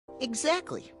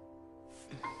Exactly.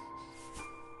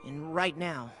 And right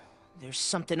now, there's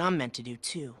something I'm meant to do,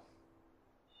 too.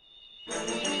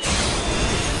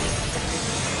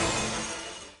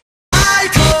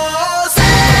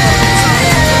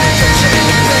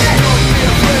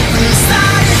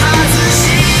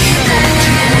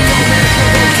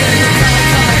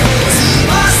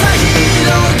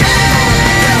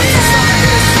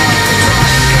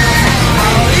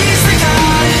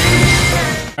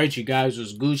 Alright, you guys, it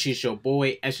was Gucci. It's your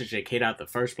boy SJK out, the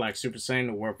first black Super Saiyan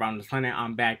to work around the planet.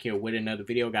 I'm back here with another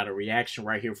video. Got a reaction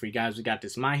right here for you guys. We got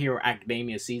this My Hero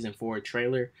Academia Season 4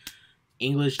 trailer,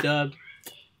 English dub.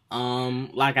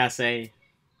 Like I say,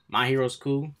 My Hero's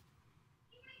cool.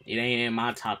 It ain't in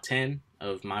my top 10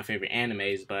 of my favorite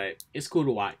animes, but it's cool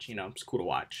to watch. You know, it's cool to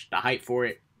watch. The hype for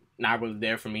it, not really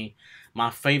there for me. My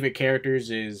favorite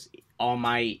characters is All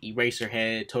Might,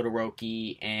 Eraserhead,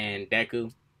 Todoroki, and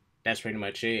Deku. That's pretty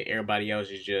much it. Everybody else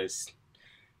is just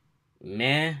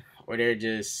meh, or they're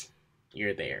just,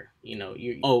 you're there. You know,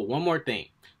 oh, one more thing.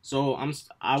 So my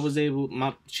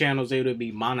channel's able to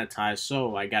be monetized,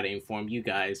 so I gotta inform you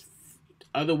guys.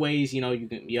 Other ways, you know,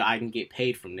 I can get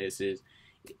paid from this is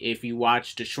if you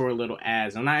watch the short little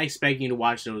ads. I'm not expecting you to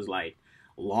watch those like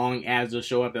long ads that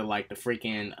show up at like the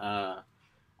freaking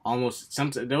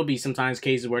there'll be sometimes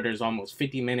cases where there's almost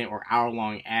 50-minute or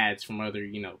hour-long ads from other,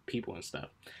 you know, people and stuff.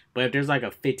 But if there's like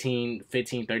a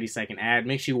 30-second ad,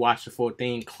 make sure you watch the full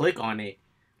thing, click on it,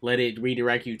 let it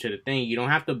redirect you to the thing. You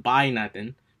don't have to buy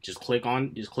nothing. Just click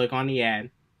on the ad,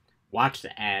 watch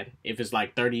the ad. If it's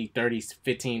like 30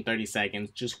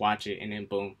 seconds, just watch it and then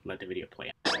boom, let the video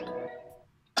play out.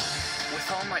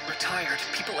 With All Might retired,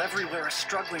 people everywhere are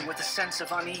struggling with a sense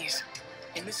of unease.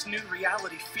 In this new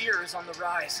reality, fear is on the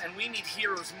rise, and we need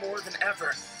heroes more than ever.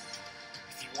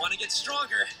 If you want to get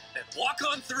stronger, then walk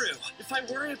on through. If I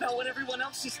worry about what everyone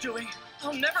else is doing,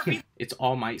 I'll never be It's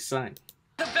All Might's son.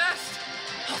 the best.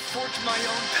 I'll forge my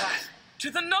own path to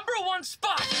the #1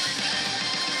 spot.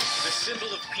 The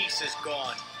symbol of peace is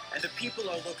gone, and the people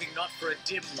are looking not for a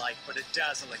dim light, but a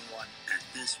dazzling one. At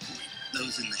this point,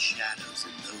 those in the shadows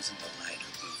and those in the light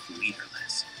are both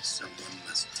leaderless. Someone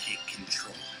must take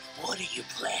control. What are you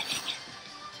planning?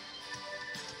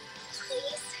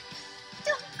 Please,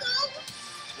 don't go.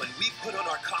 When we put on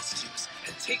our costumes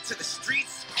and take to the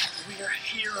streets, We are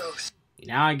heroes.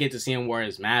 Now I get to see him wear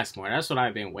his mask more. That's what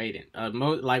I've been waiting.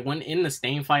 Like when in the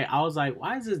Stain fight, I was like,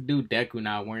 why is this dude Deku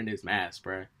not wearing his mask,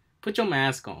 bruh? Put your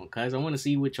mask on, cuz I want to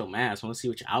see you with your mask. I want to see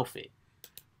with your outfit.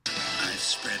 I've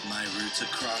spread my roots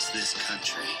across this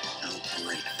country. I'll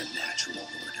break the natural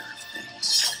order of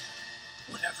things.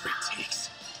 Whatever it takes,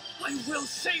 I will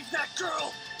save that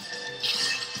girl.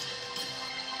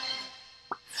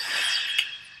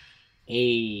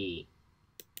 Hey.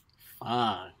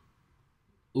 Fuck.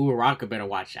 Uraraka better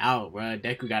watch out, bruh.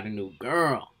 Deku got a new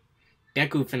girl.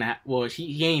 Deku finna, well,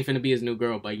 he ain't finna be his new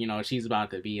girl, but you know, she's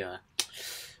about to be,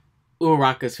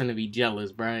 Uraraka's finna be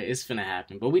jealous, bruh. It's finna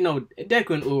happen. But we know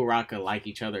Deku and Uraraka like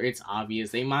each other. It's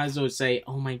obvious. They might as well say,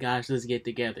 oh my gosh, let's get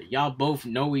together. Y'all both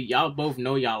know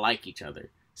y'all like each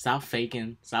other. Stop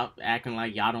faking. Stop acting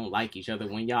like y'all don't like each other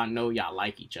when y'all know y'all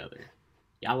like each other.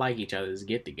 Y'all like each other. Just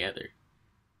get together.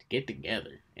 Get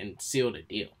together and seal the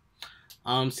deal.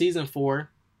 Season 4,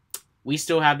 we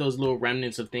still have those little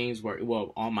remnants of things where,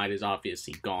 well, All Might is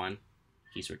obviously gone.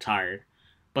 He's retired.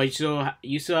 But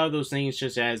you still have those things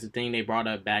such as the thing they brought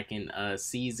up back in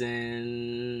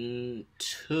Season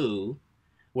 2,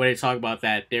 where they talk about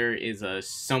that there is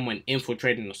someone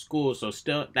infiltrating the school, so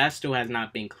that still has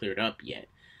not been cleared up yet.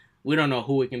 We don't know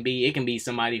who it can be. It can be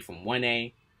somebody from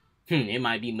 1A. It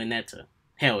might be Mineta.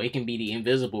 Hell, it can be the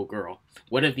Invisible Girl.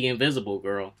 What if the Invisible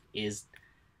Girl is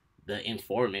the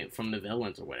informant from the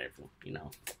villains or whatever? You know,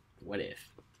 what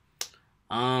if?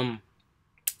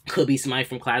 Could be somebody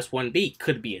from Class 1B.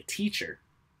 Could be a teacher.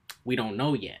 We don't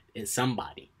know yet. It's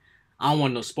somebody. I don't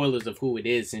want no spoilers of who it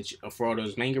is since for all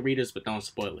those manga readers, but don't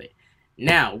spoil it.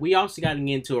 Now, we also got to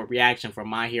get into a reaction for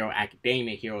My Hero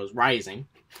Academia Heroes Rising,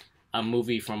 a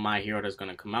movie from My Hero that's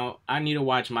going to come out. I need to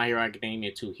watch My Hero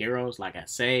Academia 2 Heroes. Like I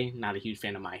say, not a huge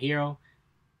fan of My Hero,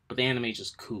 but the anime is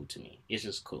just cool to me. It's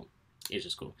just cool. It's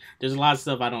just cool. There's a lot of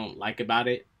stuff I don't like about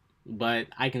it, but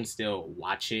I can still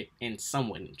watch it and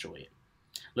somewhat enjoy it.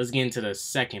 Let's get into the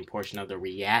second portion of the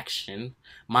reaction.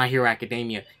 My Hero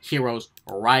Academia Heroes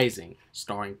Rising,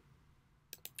 starring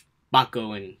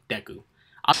Bako and Deku.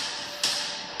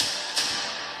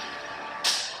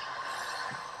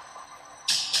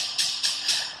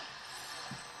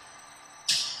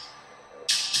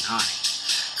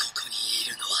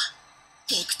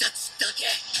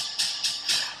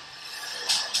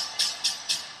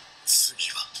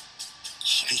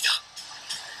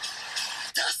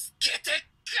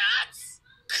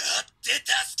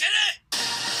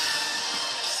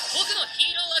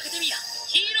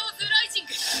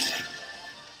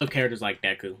 of characters like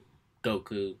Deku,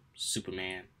 Goku,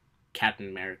 Superman, Captain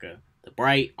America. The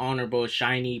bright, honorable,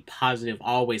 shiny, positive,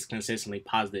 always consistently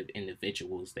positive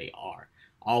individuals they are.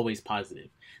 Always positive.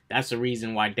 That's the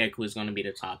reason why Deku is going to be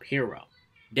the top hero.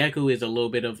 Deku is a little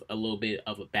bit of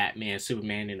a Batman,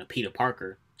 Superman, and a Peter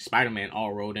Parker, Spider-Man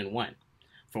all rolled in one.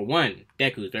 For one,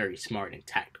 Deku is very smart and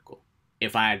tactical,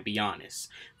 if I had to be honest.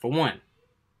 For one,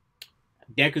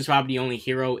 Deku's probably the only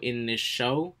hero in this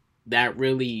show that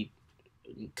really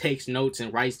takes notes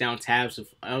and writes down tabs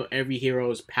of every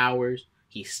hero's powers.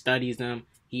 He studies them.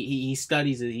 He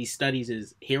studies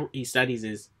his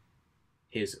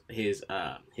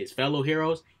fellow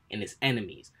heroes and his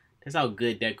enemies. That's how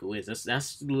good Deku is.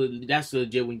 That's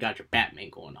legit when you got your Batman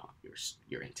going on.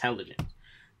 Your intelligence.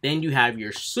 Then you have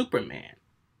your Superman,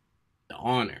 the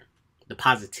honor, the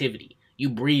positivity. You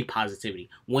breathe positivity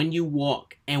when you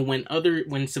walk, and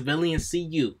when civilians see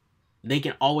you, they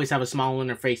can always have a smile on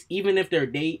their face, even if their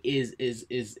day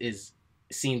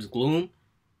seems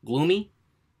gloomy.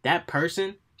 That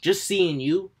person just seeing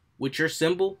you with your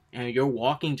symbol and you're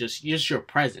walking, just your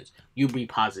presence, you breathe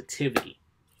positivity.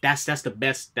 That's the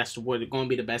best. That's what going to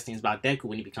be the best things about Deku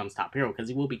when he becomes top hero, because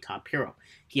he will be top hero.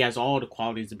 He has all the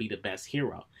qualities to be the best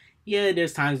hero. Yeah,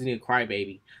 there's times he need to cry,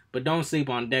 baby, but don't sleep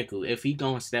on Deku. If he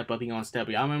gonna step up, he gonna step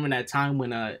up. I remember that time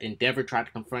when Endeavor tried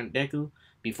to confront Deku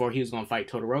before he was gonna fight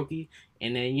Todoroki,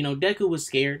 and then Deku was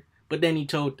scared, but then he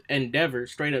told Endeavor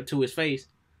straight up to his face,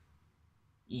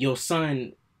 "Your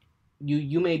son,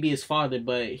 you may be his father,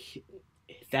 but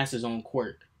that's his own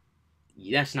quirk.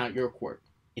 That's not your quirk.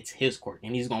 It's his quirk,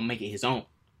 and he's gonna make it his own."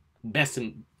 Best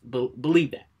to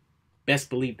believe that. Best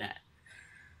believe that.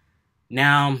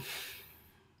 Now,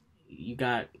 you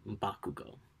got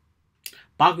Bakugo.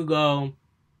 Bakugo,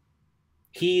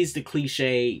 he's the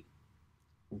cliche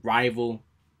rival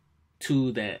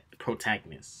to the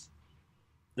protagonist.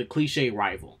 The cliche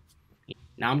rival.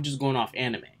 Now, I'm just going off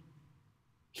anime.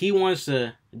 He wants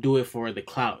to do it for the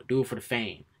clout, do it for the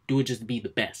fame, do it just to be the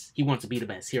best. He wants to be the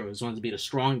best hero. He wants to be the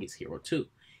strongest hero, too.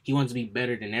 He wants to be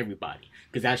better than everybody,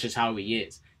 because that's just how he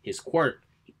is. His quirk,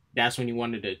 that's when he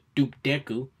wanted to dupe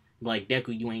Deku. Like,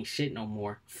 Deku, you ain't shit no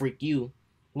more. Freak you.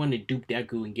 He wanted to dupe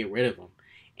Deku and get rid of him.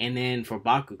 And then for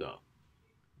Bakugo,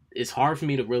 it's hard for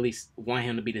me to really want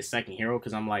him to be the second hero,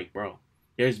 because I'm like, bro,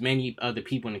 there's many other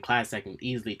people in the class that can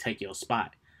easily take your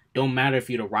spot. Don't matter if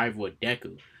you're the rival of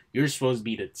Deku. You're supposed to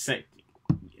be the second.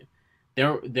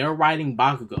 They're writing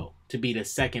Bakugo to be the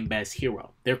second best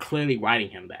hero. They're clearly writing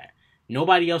him that.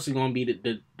 Nobody else is going to be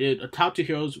the top two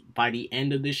heroes by the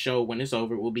end of this show. When it's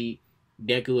over, will be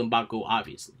Deku and Bakugo,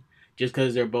 obviously, just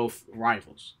because they're both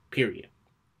rivals. Period.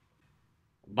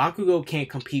 Bakugo can't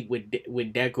compete with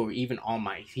Deku or even All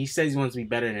Might. He says he wants to be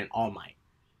better than All Might.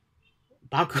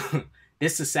 Bakugo.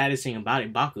 This is the saddest thing about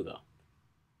it, Bakugo.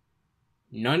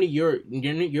 None of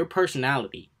your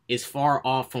personality is far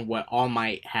off from what All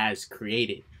Might has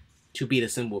created to be the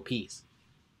symbol of peace.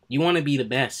 You want to be the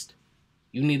best.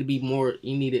 You need to be more.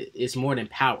 It's more than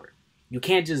power. You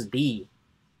can't just be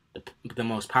the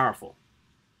most powerful.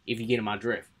 If you get in my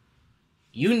drift,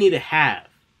 you need to have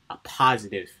a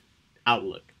positive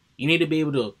outlook. You need to be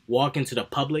able to walk into the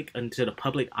public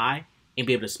eye, and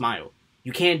be able to smile.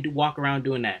 You can't walk around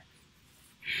doing that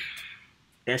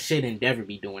shit Endeavor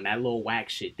be doing, that little whack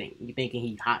shit thing. You thinking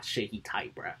he hot shit, he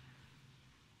tight, bruh.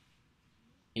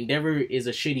 Endeavor is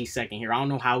a shitty second hero. I don't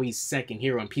know how he's second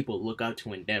hero and people look up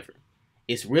to Endeavor.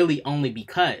 It's really only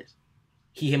because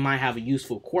he might have a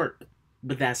useful quirk,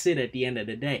 but that's it. At the end of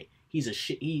the day, he's a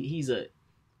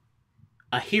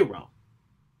hero.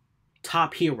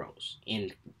 Top heroes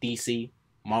in DC,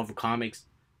 Marvel Comics.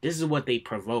 This is what they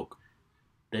provoke.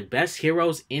 The best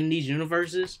heroes in these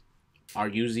universes are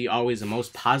usually always the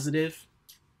most positive.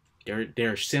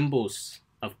 They're symbols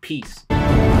of peace.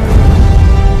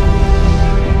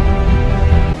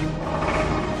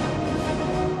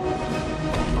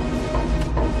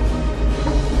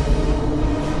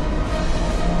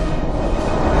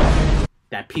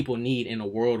 That people need in a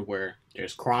world where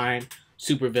there's crime,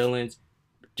 supervillains,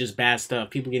 just bad stuff,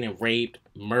 people getting raped,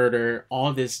 murder,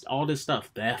 all this stuff,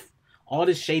 theft, all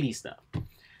this shady stuff.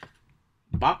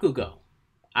 Bakugo,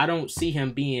 I don't see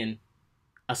him being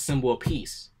a symbol of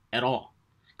peace at all.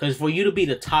 Because for you to be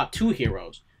the top two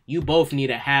heroes, you both need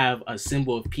to have a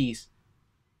symbol of peace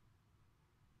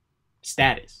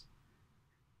status.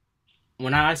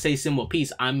 When I say symbol of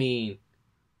peace, I mean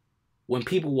when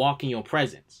people walk in your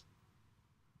presence,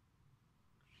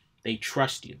 they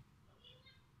trust you.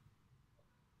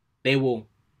 They will,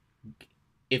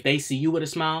 if they see you with a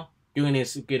smile, you're going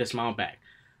to get a smile back.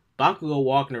 Bakugo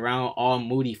walking around all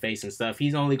moody face and stuff,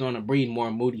 he's only going to breed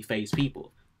more moody face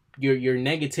people. your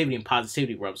negativity and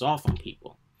positivity rubs off on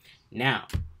people. Now,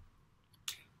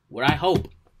 what I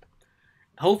hope,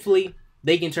 hopefully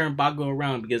they can turn Bakugo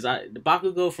around, because the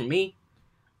Bakugo, for me,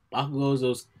 Bakugo is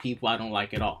those people I don't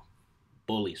like at all.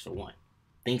 Bullies, for one.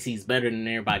 Thinks he's better than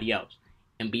everybody else.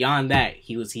 And beyond that,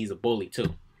 he's a bully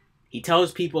too. He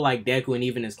tells people like Deku and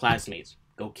even his classmates,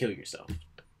 go kill yourself.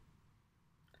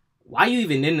 Why are you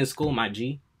even in this school, my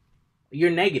G?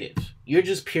 You're negative. You're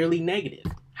just purely negative.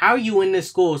 How are you in this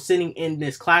school, sitting in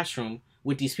this classroom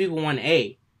with these people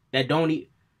 1A that don't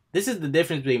eat? This is the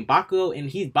difference between Bakugo and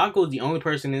Bakugo's the only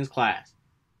person in his class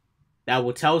that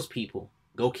will tell people,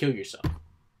 go kill yourself.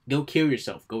 Go kill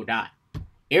yourself. Go die.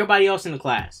 Everybody else in the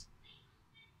class,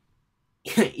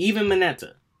 even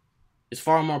Mineta, is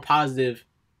far more positive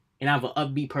and have an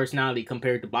upbeat personality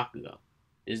compared to Bakugo.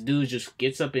 This dude just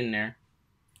gets up in there,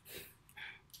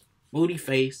 moody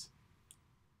face,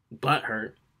 butt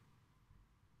hurt.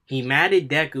 He mad at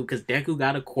Deku because Deku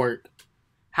got a quirk.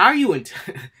 How are you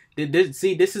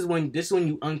see, this is when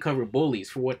you uncover bullies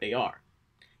for what they are.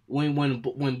 When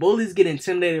bullies get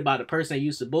intimidated by the person they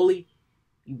used to bully,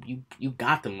 you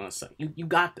got them, son. You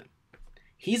got them.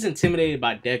 He's intimidated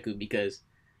by Deku because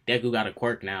Deku got a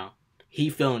quirk now. He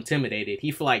feel intimidated.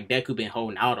 He feel like Deku been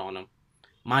holding out on him.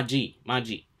 My G.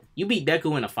 You beat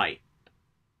Deku in a fight.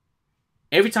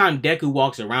 Every time Deku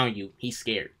walks around you, he's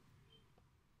scared.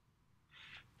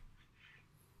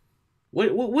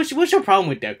 What's your problem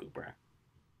with Deku, bruh?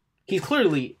 He's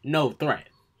clearly no threat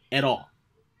at all.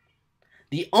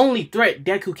 The only threat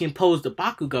Deku can pose to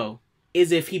Bakugo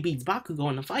is if he beats Bakugo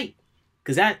in the fight.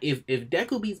 Because if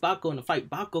Deku beats Bakugo in the fight,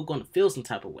 Bakugo gonna feel some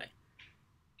type of way.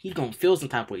 He's gonna feel some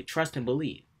type of way. Trust and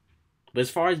believe. But as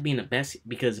far as being the best,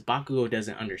 because Bakugo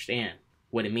doesn't understand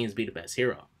what it means to be the best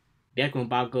hero. Deku and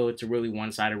Bakugo, it's a really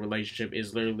one-sided relationship.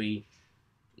 It's literally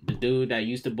the dude that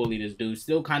used to bully this dude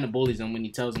still kind of bullies him when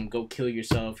he tells him go kill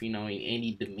yourself, and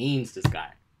he demeans this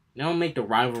guy. They don't make the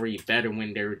rivalry better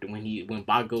when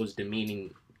Bakugo's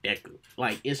demeaning Deku.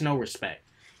 Like, it's no respect.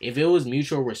 If it was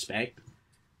mutual respect,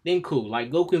 then cool.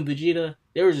 Like Goku and Vegeta,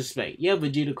 there was respect. Yeah,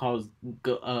 Vegeta calls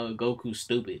Goku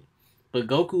stupid, but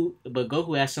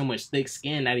Goku has so much thick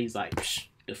skin that he's like, psh,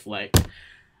 deflect.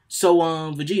 So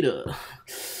Vegeta,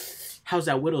 how's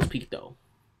that Widow's Peak though?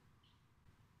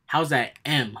 How's that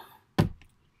M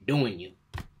doing you?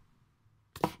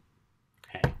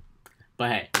 Hey,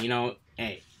 but hey,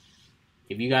 hey,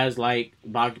 if you guys like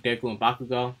Deku and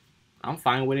Bakugo, I'm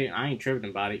fine with it. I ain't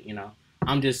tripping about it.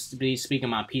 I'm just speaking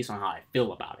my piece on how I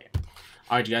feel about it.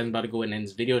 Alright, you guys, I'm about to go ahead and end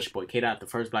this video. It's your boy K-Dot, the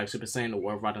first Black Super Saiyan. The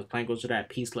world around us plan goes to that.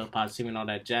 Peace, love, positivity, and all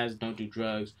that jazz. Don't do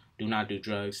drugs. Do not do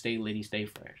drugs. Stay litty, stay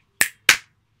fresh.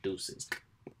 Deuces.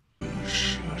 You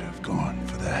should have gone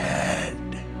for the head.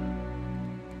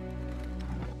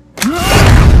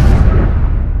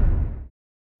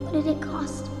 What did it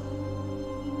cost?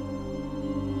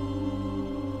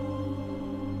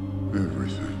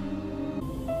 Everything.